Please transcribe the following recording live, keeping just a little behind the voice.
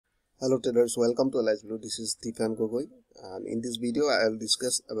Hello traders, welcome to Alicblue. This is Stephen Gogoi, and in this video I will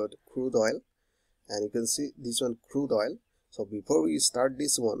discuss about crude oil. And you can see this one, crude oil. So before we start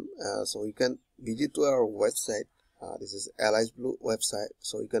this one, so you can visit to our website. This is Aliceblue website.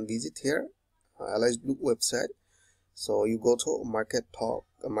 So you can visit here, Aliceblue website. So you go to market talk,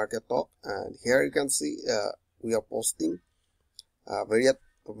 and here you can see we are posting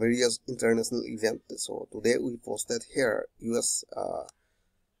various international events. So today we posted here US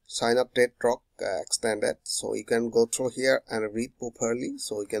China trade talk extended. So you can go through here and read properly,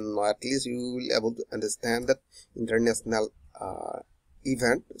 so you can at least you will able to understand that international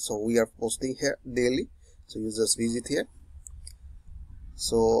event. So we are posting here daily, so you just visit here.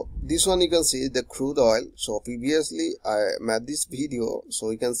 So this one you can see the crude oil. So previously I made this video, so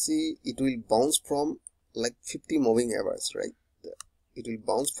you can see it will bounce from like 50 moving average, right? It will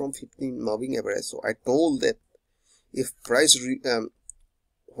bounce from 15 moving average. So I told that if price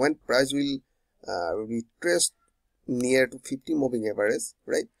when price will retrace near to 50 moving average,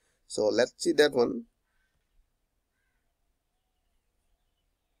 right? So let's see that one.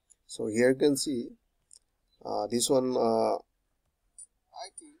 So here you can see this one. I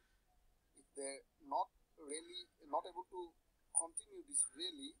think if they're not able to continue this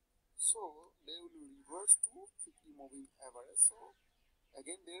rally, so they will reverse to 50 moving average. So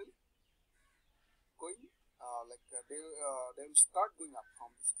again they will going they will start going up from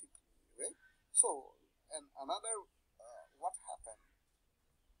this 50, right? So and another what happened?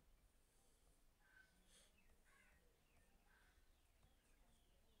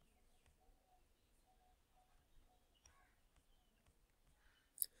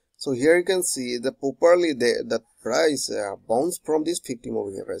 So here you can see the properly the price bounced from this 50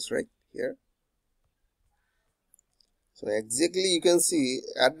 moving average, right here. So exactly you can see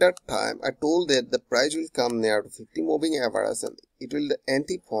at that time I told that the price will come near to 50 moving average and it will the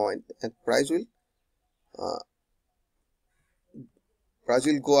anti point, and price will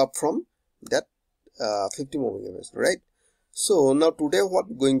go up from that 50 moving average, right? So now today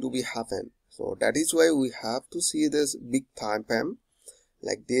what going to be happen? So that is why we have to see this big time frame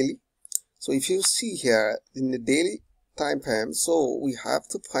like daily. So if you see here in the daily time frame, so we have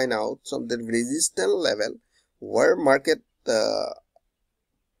to find out some the resistance level where market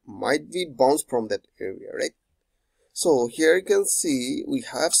might be bounced from that area, right? So here you can see we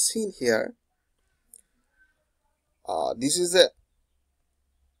have seen here this is a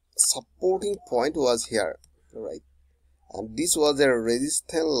supporting point was here, right? And this was a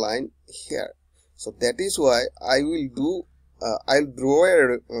resistance line here. So that is why I will do I'll draw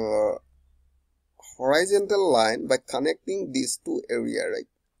a horizontal line by connecting these two areas, right?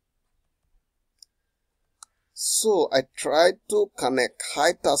 So I tried to connect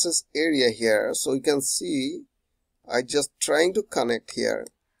high touches area here. So you can see I just trying to connect here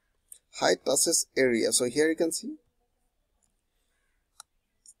high touches area. So here you can see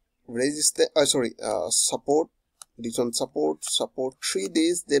resistance support. This one support 3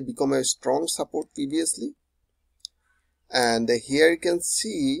 days they become a strong support previously, and here you can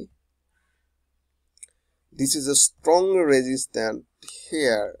see this is a strong resistance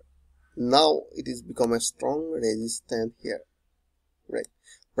here. Now it is become a strong resistance here, right?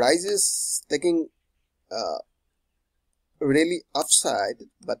 Price is taking really upside,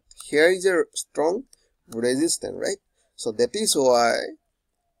 but here is a strong resistance, right? So that is why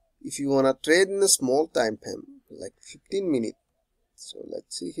if you want to trade in a small time frame like 15 minutes, so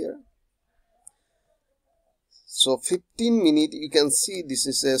let's see here. So 15 minutes you can see this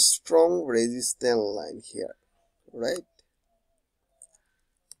is a strong resistance line here, right?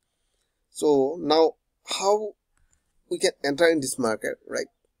 So now how we can enter in this market, right?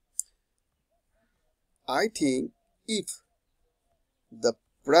 I think if the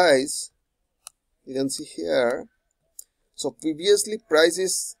price, you can see here, so previously price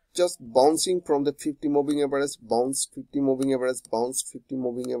is just bouncing from the 50 moving average, bounce 50 moving average, bounce 50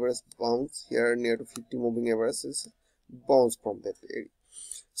 moving average, bounce here near to 50 moving averages, bounce from that area.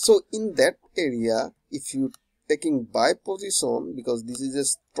 So in that area, if you taking buy position, because this is a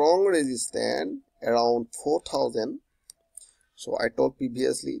strong resistance around 4,000. So I told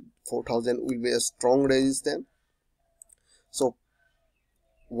previously 4,000 will be a strong resistance. So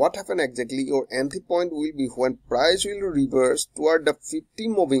what happened exactly? Your entry point will be when price will reverse toward the 50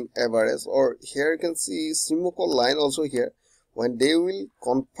 moving average, or here you can see Simoko line also here, when they will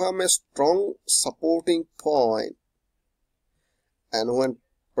confirm a strong supporting point, and when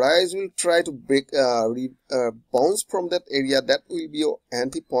price will try to break bounce from that area, that will be your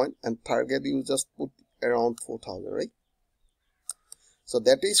entry point, and target you just put around 4,000, right? So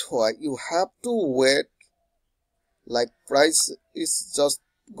that is why you have to wait like price is just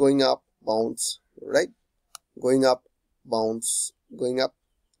going up, bounce, right? Going up, bounce, going up,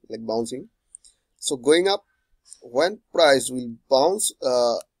 like bouncing. So going up, when price will bounce,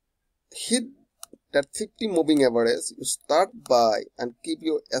 hit that 50 moving average, you start buy and keep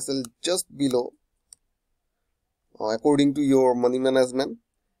your SL just below, according to your money management,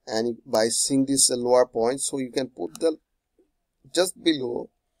 and by seeing this lower point, so you can put the just below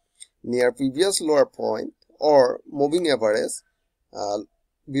near previous lower point or moving average,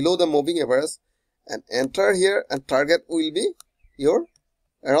 below the moving average, and enter here, and target will be your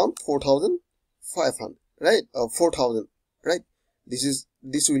around 4,500, right? Or 4,000, right? This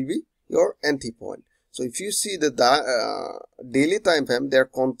will be your entry point. So if you see the daily time frame, they are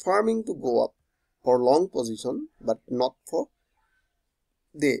confirming to go up for long position, but not for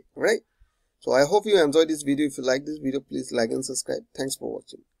day, right? So I hope you enjoyed this video. If you like this video, please like and subscribe. Thanks for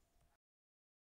watching.